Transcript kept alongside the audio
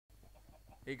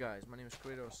Hey guys, my name is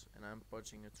Kratos and I'm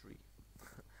punching a tree.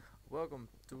 Welcome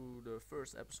to the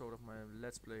first episode of my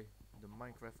Let's Play, the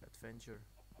Minecraft Adventure.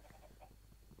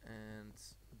 And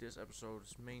this episode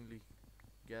is mainly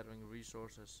gathering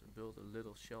resources, build a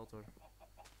little shelter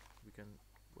we can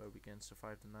where we can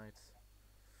survive the night.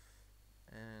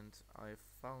 And I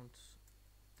found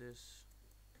this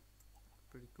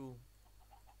pretty cool.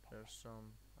 There's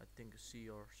some, I think, a sea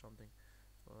or something,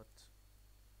 but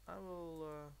I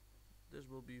will. This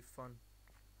will be fun.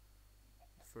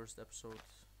 The first episode.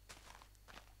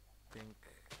 Think.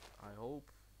 I hope.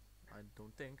 I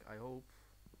don't think. I hope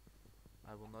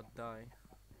I will not die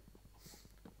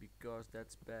because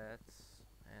that's bad,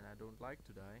 and I don't like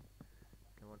to die.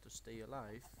 I want to stay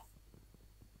alive.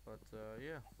 But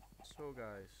yeah. So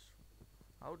guys,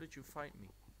 how did you find me?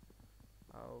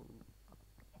 How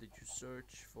did you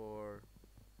search for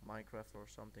Minecraft or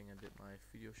something and did my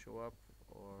video show up,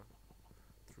 or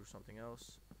through something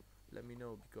else? Let me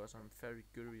know because I'm very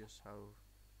curious how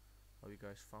you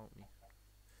guys found me.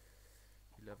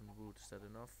 11 wood, is that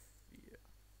enough? Yeah.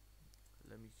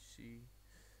 Let me see.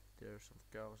 There's some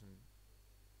cows and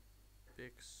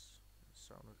pigs.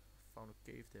 Found a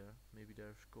cave there. Maybe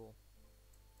there's coal,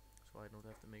 so I don't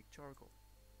have to make charcoal.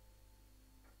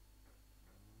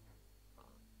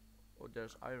 Oh,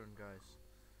 there's iron, guys.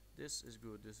 This is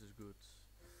good. This is good.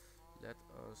 Let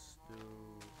us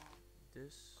do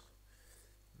this.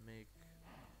 Make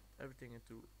everything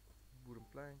into wooden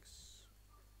planks.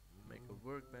 Make a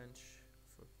workbench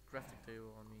for crafting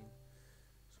table. I mean,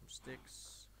 some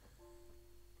sticks.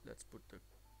 Let's put the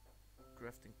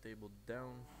crafting table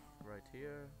down right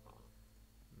here.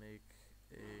 Make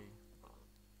a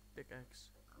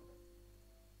pickaxe.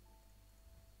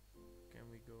 Can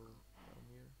we go down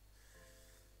here?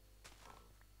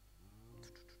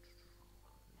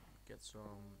 Get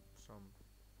some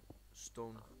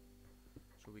stone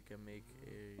so we can make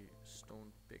a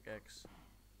stone pickaxe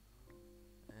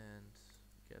and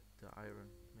get the iron.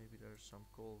 Maybe there's some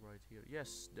coal right here.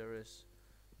 Yes, there is.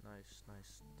 Nice,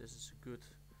 nice. This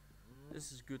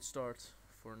is good start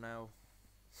for now.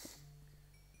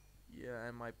 Yeah,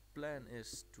 and my plan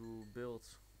is to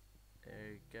build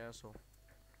a castle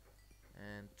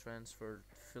and transfer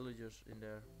villagers in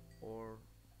there, or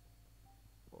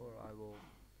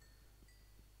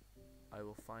I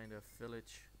will find a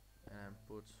village and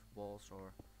put walls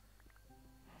or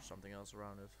something else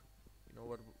around it. You know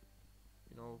what?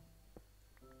 You know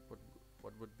what?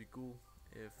 What would be cool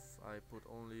if I put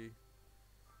only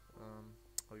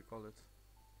how you call it,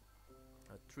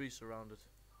 trees around it,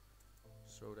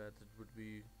 so that it would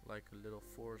be like a little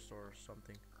forest or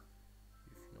something.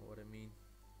 If you know what I mean.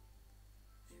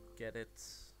 If you get it,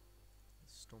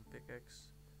 stone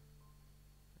pickaxe,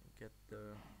 and get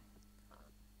the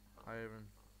iron.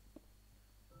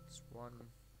 It's 1,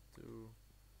 2,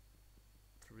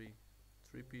 3,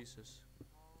 3 pieces,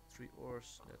 3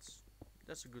 ores.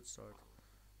 That's a good start.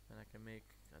 And I can make.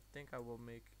 I think I will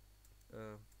make.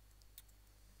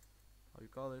 How you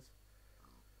call it?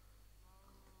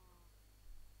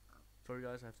 Sorry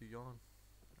guys, I have to yawn.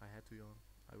 I had to yawn.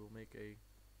 I will make a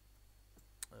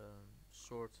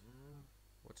sword.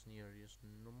 What's near? Yes,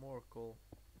 no more coal.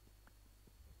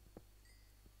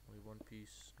 Only 1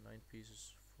 piece, 9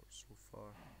 pieces for so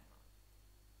far.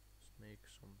 Let's make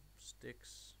some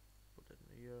sticks. Put that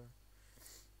in here.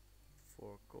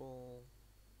 4 coal.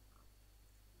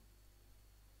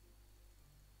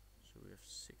 So we have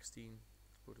 16.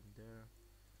 Put them there.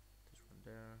 This one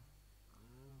there.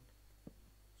 Let's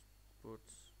put.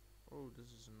 Oh, this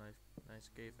is a nice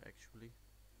cave actually.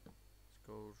 It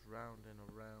goes round and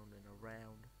around and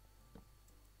around.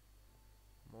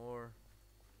 More.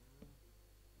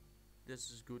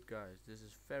 This is good, guys. This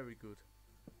is very good.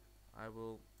 I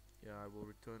will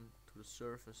return to the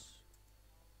surface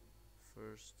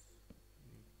first.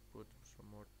 Let me put some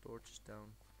more torches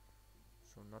down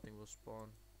so nothing will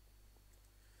spawn.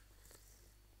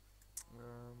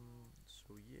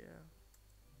 So yeah.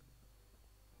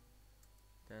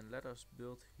 Then let us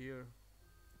build here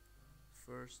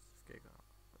first. Okay,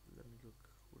 let me look.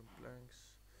 Wooden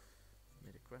planks.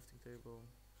 Made a crafting table.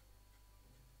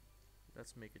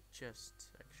 Let's make a chest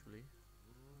actually.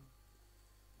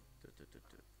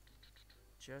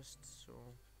 Chest,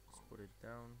 so let's put it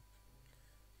down.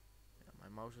 Yeah, my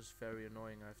mouse is very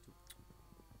annoying. I have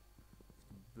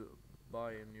to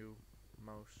buy a new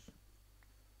mouse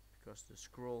because the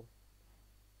scroll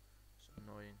is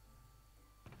annoying.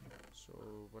 So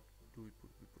what do we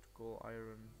put? We put coal,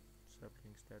 iron,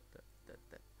 saplings.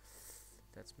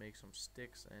 Let's make some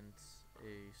sticks and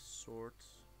a sword.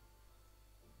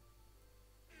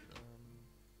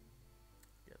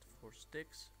 Get 4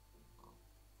 sticks.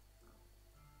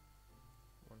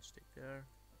 one stick there,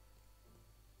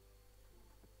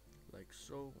 like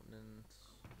so. And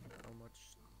how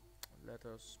much? Let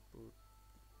us put.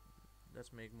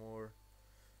 Let's make more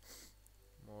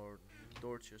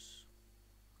torches.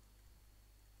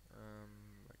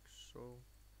 Like so.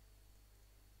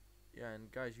 Yeah,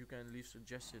 and guys, you can leave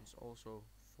suggestions also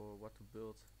for what to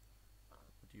build.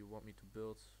 What do you want me to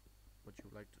build? What you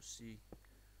like to see?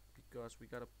 Because we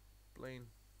got a plain.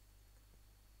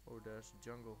 Oh, there's a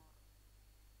jungle.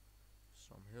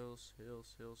 Some hills.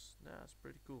 Yeah, it's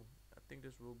pretty cool. I think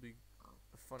this will be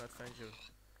a fun adventure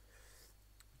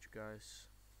with you guys.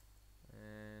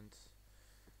 And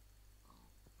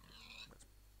let's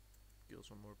kill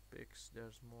some more pigs.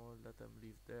 There's more. Let them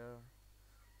leave there.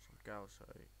 Some cows.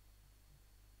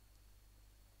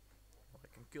 I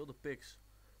can kill the pigs.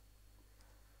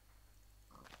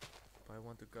 But I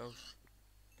want the cows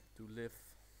to live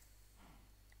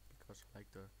because I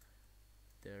like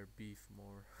their beef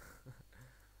more.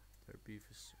 Their beef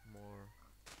is more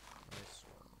nice.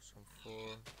 Some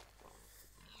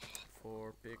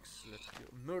four pigs. Let's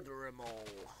kill, murder them all.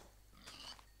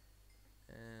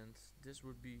 And this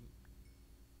would be.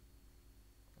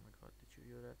 Oh my god! Did you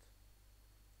hear that?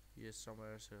 Here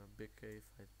somewhere is a big cave.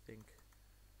 I think.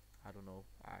 I don't know.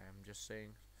 I am just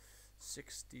saying.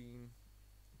 16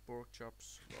 pork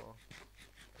chops. Well,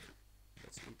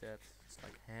 let's eat that. It's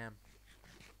like ham.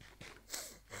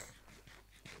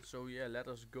 So yeah, let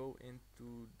us go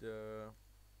into the,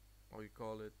 how you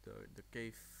call it, the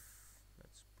cave.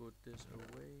 Let's put this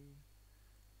away.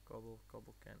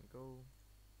 Cobble can go.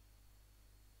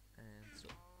 And so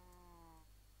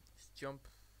let's jump.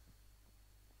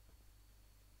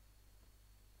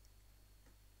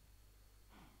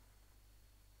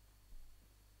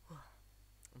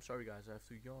 I'm sorry guys, I have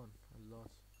to yawn a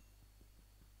lot.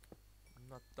 I'm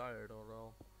not tired at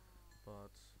all,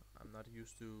 but I'm not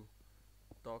used to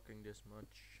talking this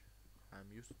much.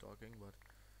 I'm used to talking, but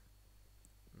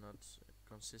not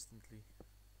consistently.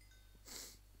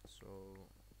 So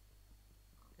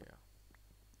yeah,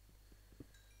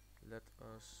 let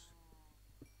us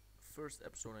first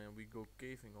episode and we go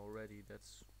caving already.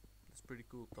 That's pretty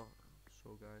cool talk.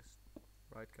 So guys,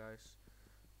 right guys,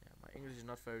 yeah, my English is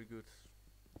not very good.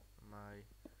 My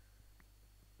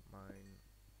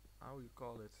how you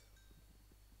call it,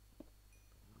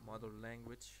 mother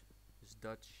language is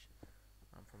Dutch.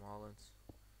 I'm from Holland.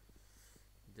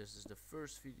 This is the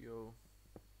first video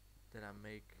that I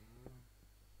make.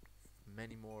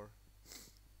 Many more,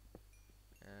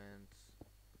 and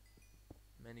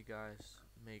many guys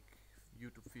make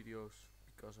YouTube videos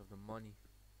because of the money.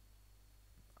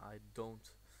 I don't.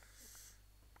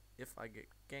 If I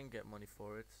can get money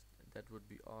for it, that would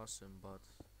be awesome, but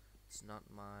it's not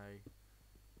my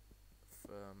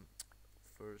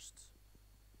first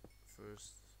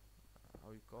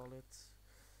how you call it,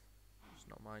 it's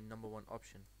not my number one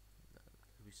option.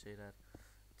 We say that.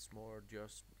 It's more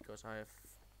just because I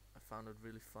found it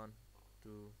really fun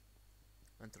to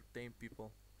entertain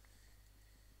people,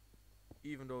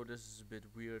 even though this is a bit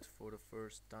weird for the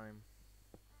first time,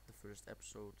 the first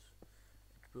episode.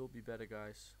 It will be better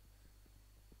guys.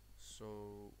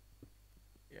 So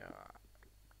yeah,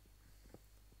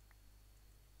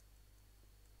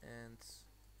 and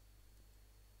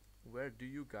where do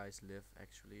you guys live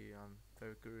actually? I'm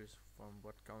very curious from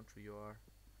what country you are.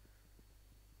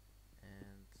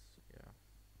 And yeah,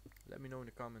 let me know in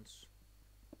the comments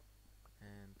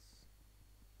and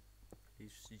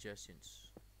leave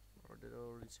suggestions. Or did I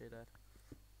already say that?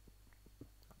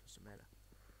 Oh, doesn't matter.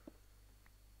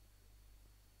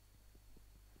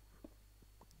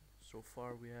 So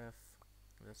far we have,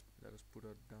 let us put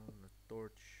down a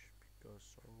torch,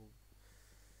 because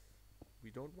we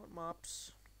don't want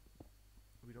mobs.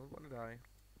 We don't want to die.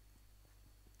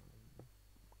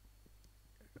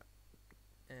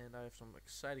 And I have some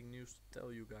exciting news to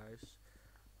tell you guys.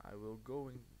 I will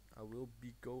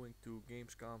be going to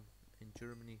Gamescom in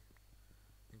Germany,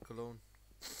 in Cologne,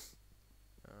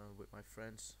 with my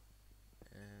friends,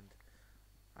 and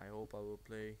I hope I will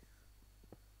play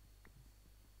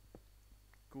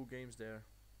cool games there.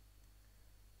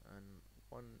 And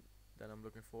one that I'm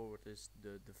looking forward is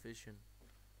the Division,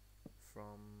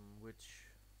 from which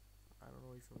I don't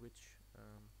know even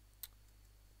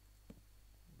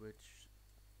which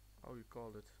how you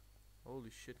call it.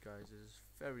 Holy shit guys, this is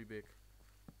very big.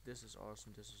 This is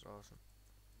awesome. This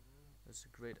is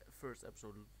a great first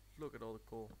episode. Look at all the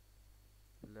coal.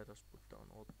 Let us put down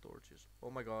all the torches.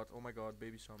 Oh my god,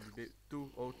 baby zombie,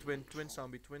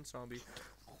 twin zombie,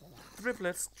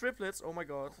 triplets, oh my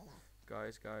god.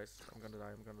 Guys, I'm gonna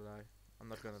die, I'm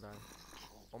not gonna die.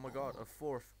 Oh my god, a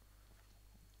fourth.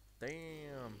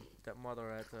 Damn, that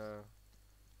mother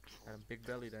had a big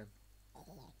belly then.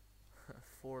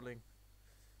 Fourling.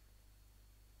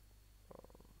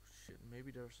 Oh shit,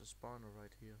 maybe there's a spawner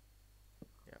right here.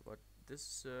 Yeah, but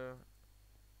this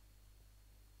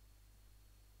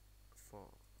for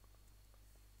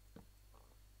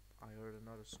I heard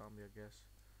another zombie, I guess.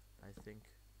 I think.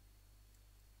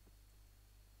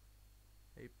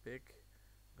 Hey pig,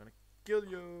 I'm gonna kill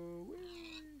you!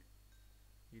 Whee!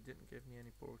 He didn't give me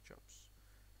any pork chops.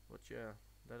 But yeah,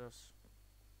 let us.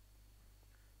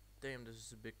 Damn, this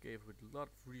is a big cave with a lot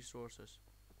of resources.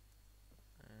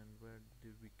 And where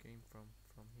did we came from?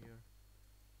 From here.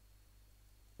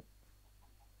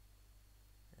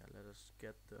 Yeah, let us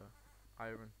get the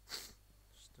iron.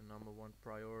 It's the #1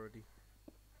 priority.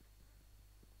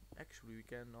 Actually, we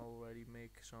can already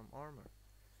make some armor.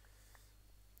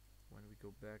 When we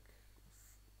go back,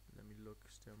 let me look.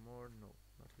 Is there more? No,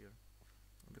 not here.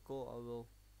 The coal I will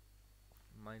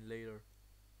mine later.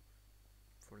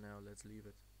 For now, let's leave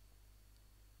it.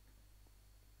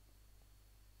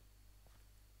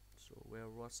 So where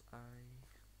was I?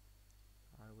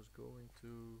 I was going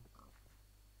to.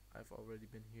 I've already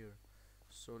been here.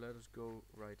 So let us go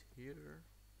right here.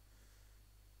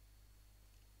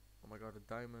 Oh my god, a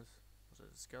diamond. Was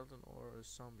it a skeleton or a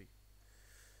zombie?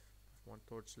 I have one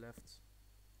torch left.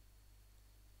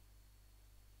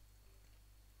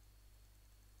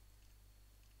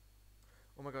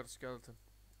 Oh my god, a skeleton.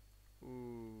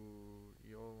 Ooh,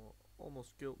 he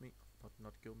almost killed me.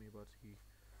 Not killed me, but he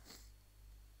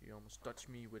almost touched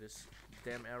me with his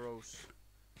damn arrows.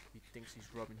 He thinks he's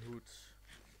Robin Hood.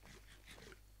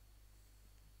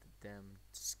 The damn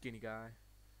skinny guy.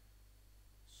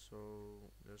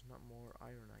 So there's not more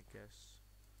iron, I guess.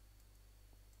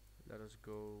 Let us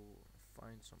go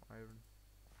find some iron.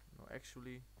 No,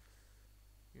 actually,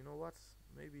 you know what?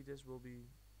 Maybe this will be.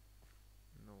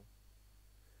 No.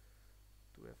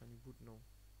 Do we have any wood? No.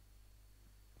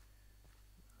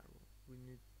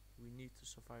 We need to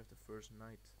survive the first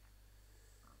night.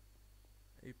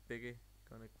 Hey piggy,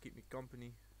 gonna keep me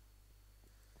company.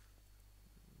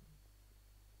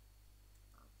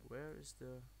 Where is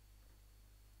the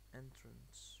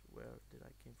entrance? Where did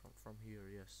I came from? From here,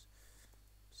 yes.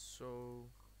 So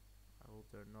I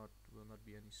hope there will not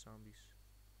be any zombies.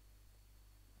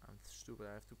 I'm stupid,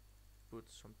 I have to put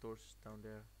some torches down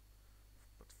there.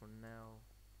 But for now,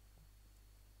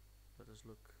 let us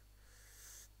look.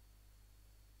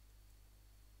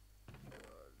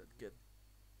 Let's get.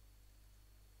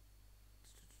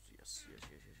 Yes.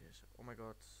 Oh my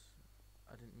god,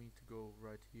 I didn't mean to go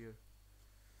right here.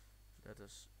 Let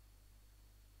us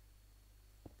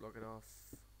block it off.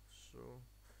 So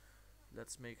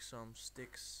let's make some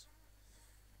sticks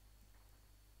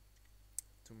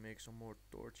to make some more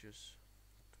torches.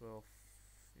 12.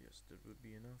 Yes, that would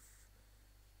be enough.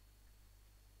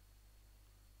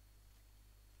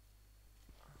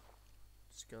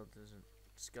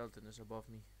 Skeleton is above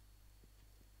me.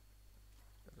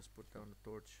 Let us put down the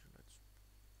torch.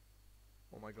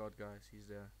 Oh my god, guys, he's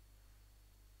there.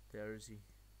 There is he.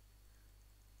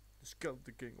 The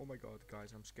skeleton king. Oh my god,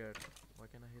 guys, I'm scared. Why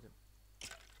can't I hit him?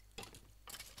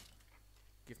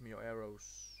 Give me your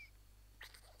arrows.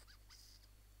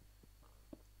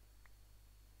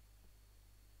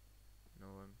 No,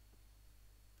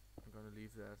 I'm gonna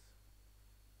leave that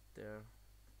there,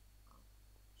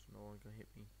 so no one can hit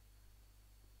me.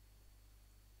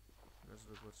 Let's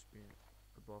look what's being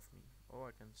above me. Oh,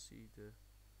 I can see the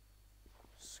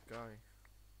sky.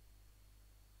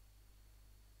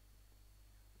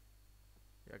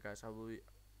 Yeah, guys, I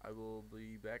will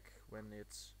be back when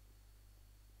it's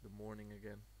the morning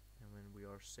again and when we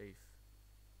are safe.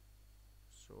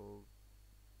 So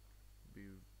be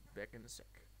back in a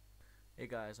sec. Hey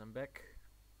guys, I'm back.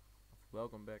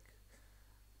 Welcome back.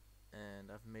 And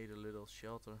I've made a little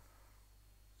shelter.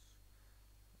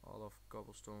 It's all of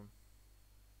cobblestone.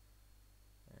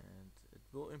 And it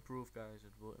will improve, guys,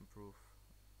 it will improve.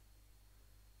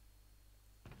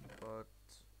 But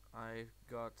I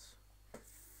got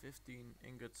 15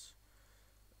 ingots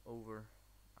over.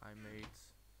 I made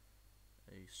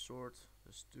a sword.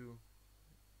 There's 2.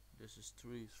 This is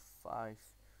 3, 5.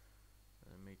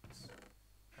 I made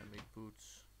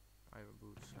boots, iron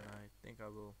boots, and I think I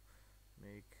will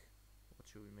make. What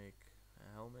should we make?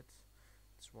 A helmet.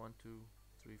 It's 1, 2,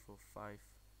 3, 4, 5.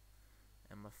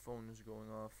 And my phone is going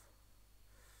off.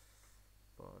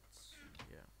 But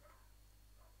yeah.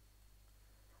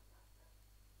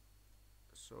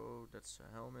 So that's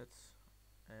a helmet,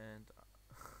 and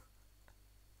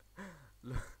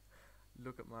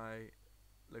look at my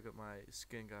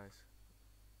skin, guys.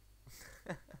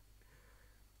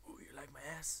 Ooh, you like my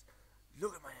ass?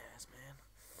 Look at my ass, man.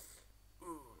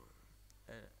 Ooh.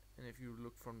 And if you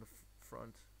look from the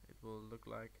front, it will look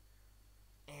like.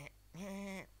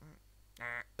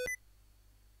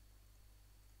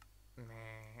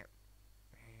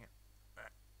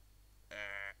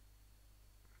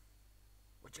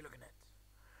 What you looking at?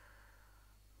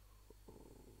 Oh,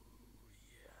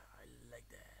 yeah, I like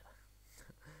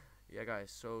that. Yeah,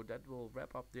 guys, so that will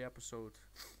wrap up the episode.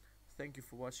 Thank you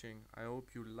for watching. I hope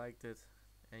you liked it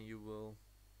and you will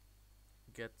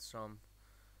get some.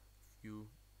 You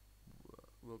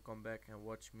will come back and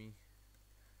watch me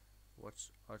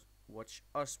watch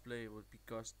us play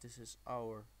because this is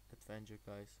our adventure,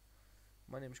 guys.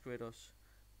 My name is Kratos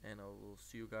and I will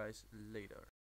see you guys later.